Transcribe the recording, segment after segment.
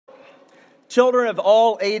Children of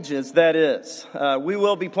all ages, that is. We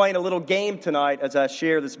will be playing a little game tonight as I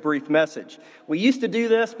share this brief message. We used to do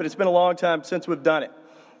this, but it's been a long time since we've done it.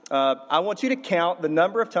 I want you to count the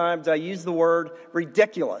number of times I use the word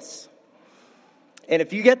ridiculous. And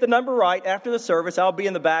if you get the number right after the service, I'll be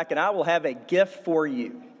in the back and I will have a gift for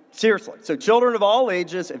you. Seriously. So children of all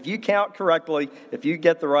ages, if you count correctly, if you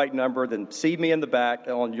get the right number, then see me in the back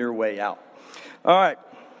on your way out. All right.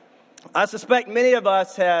 I suspect many of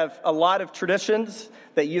us have a lot of traditions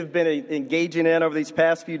that you've been engaging in over these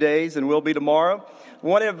past few days and will be tomorrow.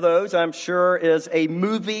 One of those, I'm sure, is a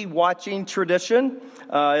movie watching tradition.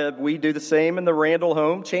 We do the same in the Randall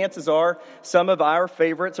home. Chances are some of our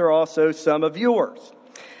favorites are also some of yours.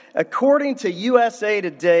 According to USA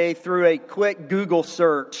Today, through a quick Google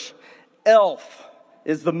search, Elf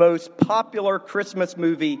is the most popular Christmas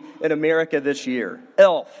movie in America this year.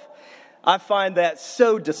 Elf. I find that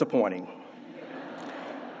so disappointing.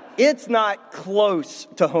 It's not close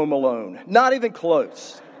to Home Alone. Not even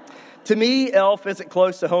close. To me, Elf isn't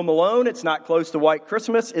close to Home Alone. It's not close to White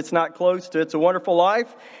Christmas. It's not close to It's a Wonderful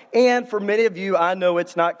Life. And for many of you, I know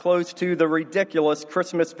it's not close to the ridiculous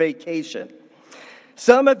Christmas Vacation.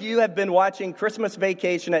 Some of you have been watching Christmas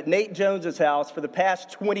Vacation at Nate Jones's house for the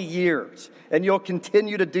past 20 years, and you'll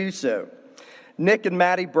continue to do so. Nick and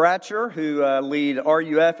Maddie Bratcher, who lead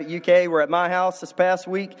RUF at UK, were at my house this past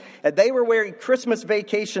week, and they were wearing Christmas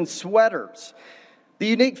Vacation sweaters. The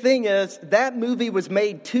unique thing is, that movie was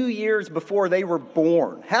made 2 years before they were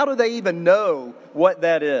born. How do they even know what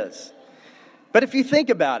that is? But if you think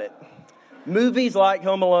about it, movies like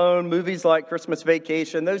Home Alone, movies like Christmas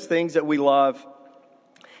Vacation, those things that we love,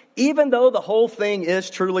 even though the whole thing is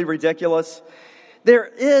truly ridiculous, there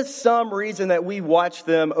is some reason that we watch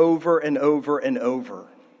them over and over and over.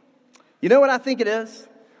 You know what I think it is?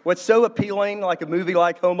 What's so appealing, like a movie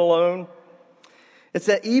like Home Alone? It's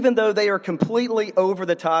that even though they are completely over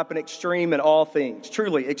the top and extreme in all things,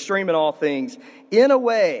 truly extreme in all things, in a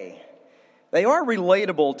way, they are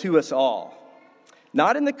relatable to us all.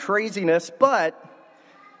 Not in the craziness, but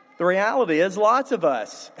the reality is lots of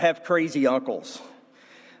us have crazy uncles.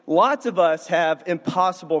 Lots of us have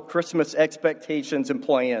impossible Christmas expectations and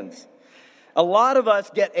plans. A lot of us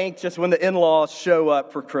get anxious when the in-laws show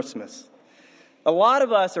up for Christmas. A lot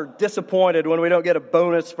of us are disappointed when we don't get a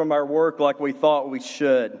bonus from our work like we thought we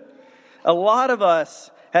should. A lot of us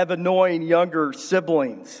have annoying younger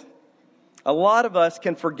siblings. A lot of us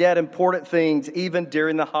can forget important things even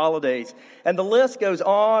during the holidays. And the list goes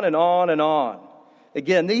on and on and on.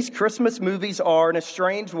 Again, these Christmas movies are, in a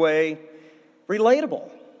strange way, relatable.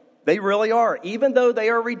 They really are. Even though they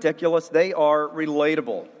are ridiculous, they are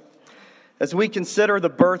relatable. As we consider the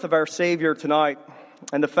birth of our Savior tonight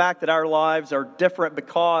and the fact that our lives are different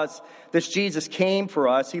because this Jesus came for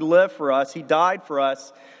us, He lived for us, He died for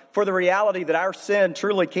us, for the reality that our sin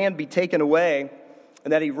truly can be taken away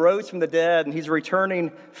and that He rose from the dead and He's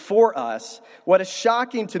returning for us. What is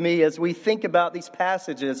shocking to me as we think about these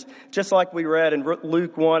passages, just like we read in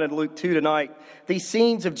Luke 1 and Luke 2 tonight, these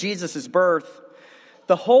scenes of Jesus' birth,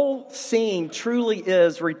 the whole scene truly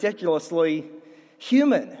is ridiculously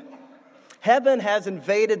human. Heaven has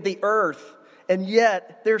invaded the earth, and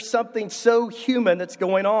yet there's something so human that's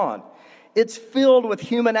going on. It's filled with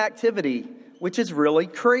human activity, which is really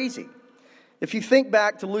crazy. If you think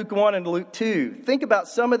back to Luke 1 and Luke 2, think about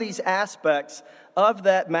some of these aspects of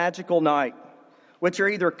that magical night, which are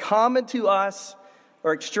either common to us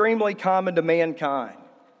or extremely common to mankind.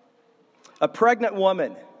 A pregnant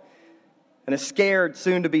woman and a scared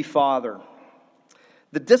soon-to-be father.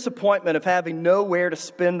 The disappointment of having nowhere to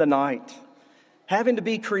spend the night. Having to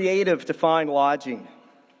be creative to find lodging.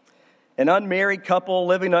 An unmarried couple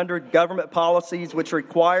living under government policies which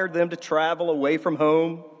required them to travel away from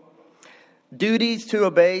home. Duties to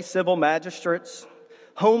obey civil magistrates.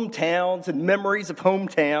 Hometowns and memories of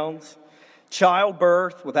hometowns.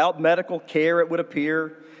 Childbirth without medical care, it would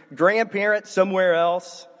appear. Grandparents somewhere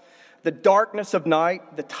else. The darkness of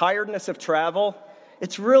night, the tiredness of travel,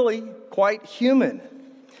 it's really quite human.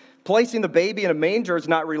 Placing the baby in a manger is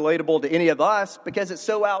not relatable to any of us because it's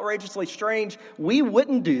so outrageously strange, we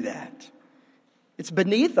wouldn't do that. It's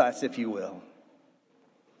beneath us, if you will.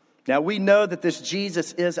 Now, we know that this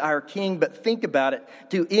Jesus is our King, but think about it.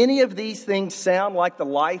 Do any of these things sound like the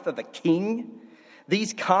life of a king?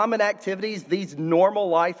 These common activities, these normal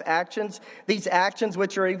life actions, these actions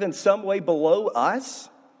which are even some way below us?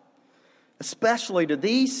 Especially do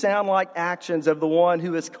these sound like actions of the one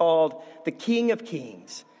who is called the King of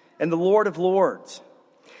Kings and the Lord of Lords.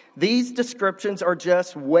 These descriptions are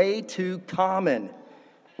just way too common,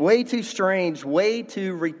 way too strange, way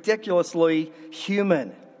too ridiculously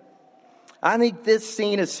human. I think this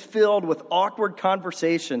scene is filled with awkward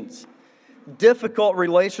conversations, difficult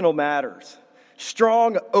relational matters,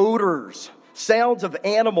 strong odors, sounds of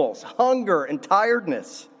animals, hunger and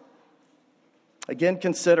tiredness. Again,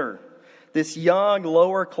 consider this young,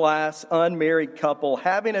 lower-class, unmarried couple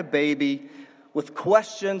having a baby with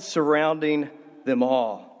questions surrounding them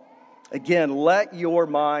all. Again, let your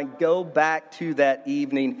mind go back to that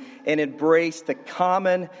evening and embrace the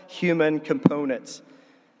common human components.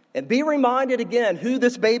 And be reminded again who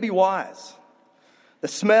this baby was. The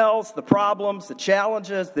smells, the problems, the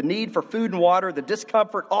challenges, the need for food and water, the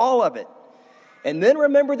discomfort, all of it. And then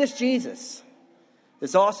remember this Jesus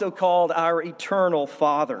is also called our eternal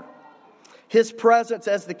Father. His presence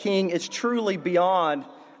as the King is truly beyond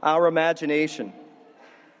our imagination.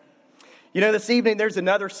 You know, this evening there's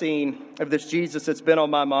another scene of this Jesus that's been on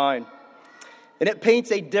my mind. And it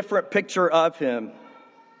paints a different picture of him.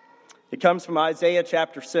 It comes from Isaiah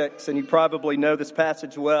chapter 6, and you probably know this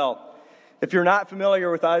passage well. If you're not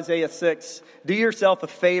familiar with Isaiah 6, do yourself a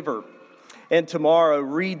favor and tomorrow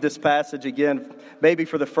read this passage again, maybe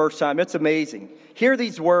for the first time. It's amazing. Hear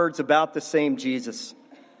these words about the same Jesus.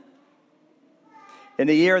 In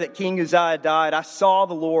the year that King Uzziah died, I saw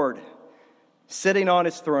the Lord sitting on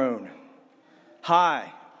his throne,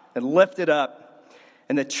 high and lifted up,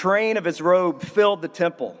 and the train of his robe filled the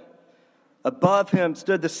temple. Above him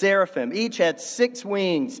stood the seraphim. Each had 6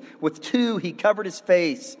 wings. With 2 he covered his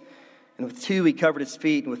face, and with 2 he covered his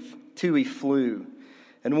feet, and with 2 he flew.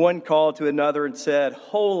 And one called to another and said,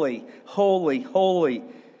 Holy, holy, holy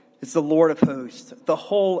is the Lord of hosts. The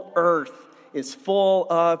whole earth is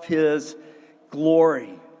full of his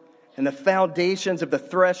glory. And the foundations of the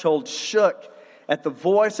threshold shook at the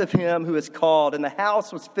voice of him who is called, and the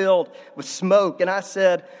house was filled with smoke. And I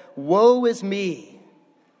said, Woe is me,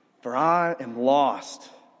 for I am lost.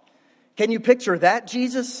 Can you picture that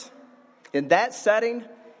Jesus in that setting,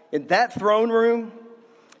 in that throne room?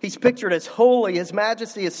 He's pictured as holy. His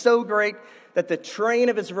majesty is so great that the train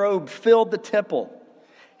of his robe filled the temple.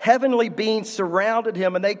 Heavenly beings surrounded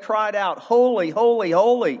him, and they cried out, Holy, holy,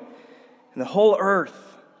 holy. And the whole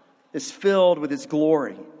earth is filled with his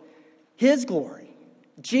glory. His glory,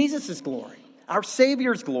 Jesus' glory, our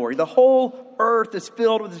Savior's glory. The whole earth is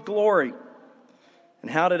filled with his glory. And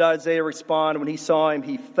how did Isaiah respond when he saw him?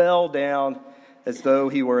 He fell down as though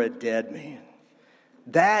he were a dead man.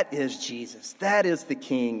 That is Jesus. That is the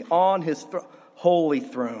King on his holy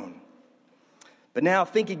throne. But now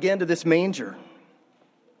think again to this manger.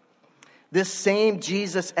 This same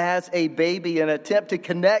Jesus as a baby, an attempt to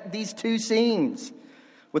connect these two scenes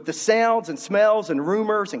with the sounds and smells and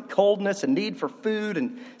rumors and coldness and need for food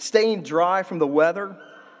and staying dry from the weather.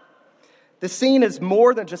 The scene is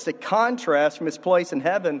more than just a contrast from his place in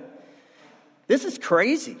heaven. This is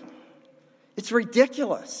crazy. It's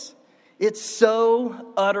ridiculous. It's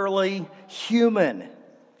so utterly human.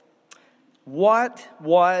 What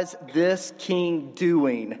was this king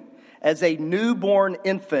doing as a newborn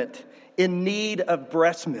infant in need of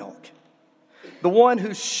breast milk? The one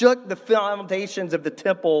who shook the foundations of the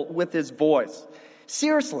temple with his voice.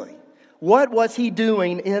 Seriously, what was he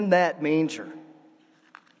doing in that manger?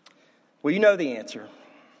 Well, you know the answer.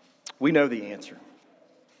 We know the answer.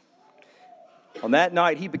 On that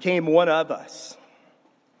night, he became one of us.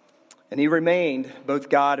 And he remained both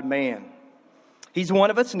God and man. He's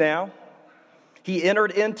one of us now. He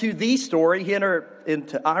entered into the story. He entered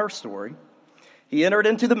into our story. He entered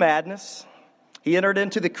into the madness. He entered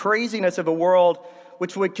into the craziness of a world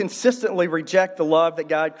which would consistently reject the love that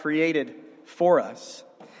God created for us.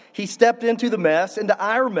 He stepped into the mess, into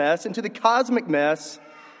our mess, into the cosmic mess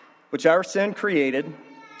which our sin created.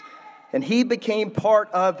 And he became part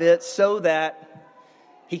of it so that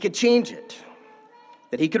he could change it,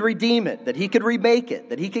 that he could redeem it, that he could remake it,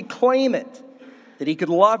 that he could claim it, that he could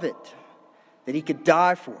love it, that he could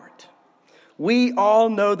die for it. We all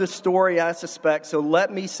know the story, I suspect, so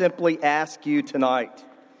let me simply ask you tonight,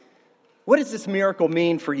 what does this miracle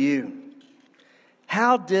mean for you?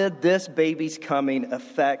 How did this baby's coming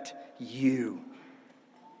affect you?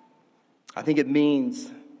 I think it means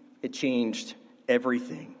it changed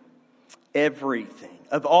everything. Everything.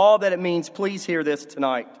 Of all that it means, please hear this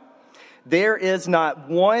tonight. There is not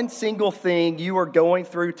one single thing you are going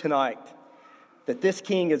through tonight that this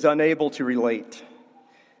king is unable to relate.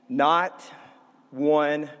 Not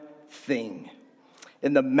one thing.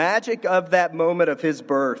 In the magic of that moment of his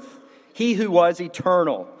birth, he who was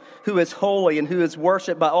eternal, who is holy, and who is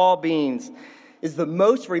worshipped by all beings, is the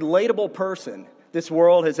most relatable person this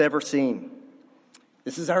world has ever seen.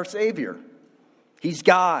 This is our Savior. He's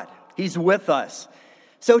God. He's with us.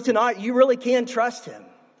 So tonight, you really can trust him.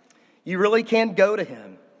 You really can go to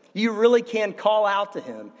him. You really can call out to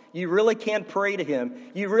him. You really can pray to him.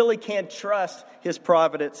 You really can trust his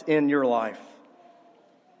providence in your life.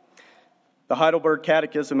 The Heidelberg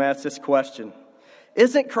Catechism asks this question: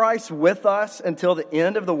 isn't Christ with us until the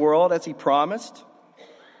end of the world as he promised?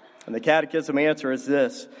 And the Catechism answer is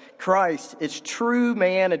this: Christ is true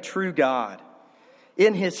man and true God.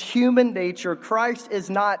 In his human nature, Christ is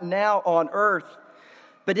not now on earth,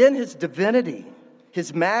 but in his divinity,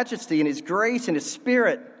 his majesty, and his grace, and his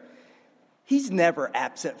spirit, he's never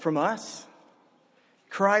absent from us.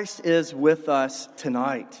 Christ is with us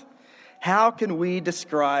tonight. How can we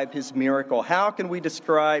describe his miracle? How can we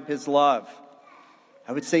describe his love?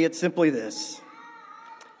 I would say it's simply this: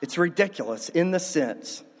 it's ridiculous in the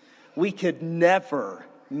sense we could never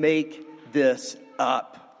make this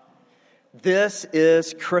up. This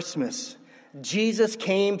is Christmas. Jesus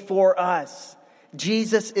came for us.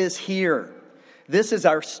 Jesus is here. This is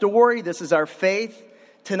our story. This is our faith.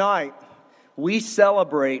 Tonight, we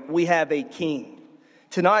celebrate we have a king.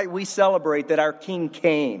 Tonight, we celebrate that our king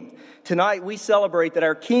came. Tonight, we celebrate that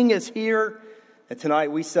our king is here. And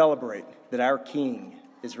tonight, we celebrate that our king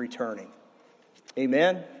is returning.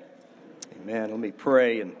 Amen? Amen. Let me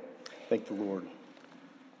pray and thank the Lord.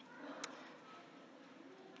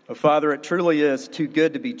 Oh, Father, it truly is too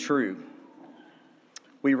good to be true.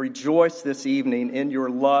 We rejoice this evening in your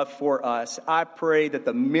love for us. I pray that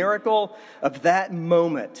the miracle of that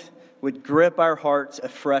moment would grip our hearts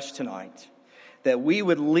afresh tonight. That we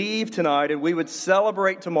would leave tonight and we would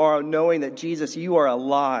celebrate tomorrow knowing that, Jesus, you are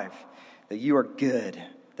alive, that you are good,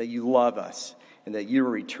 that you love us, and that you are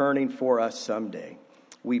returning for us someday.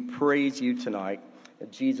 We praise you tonight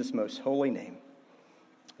in Jesus' most holy name.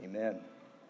 Amen.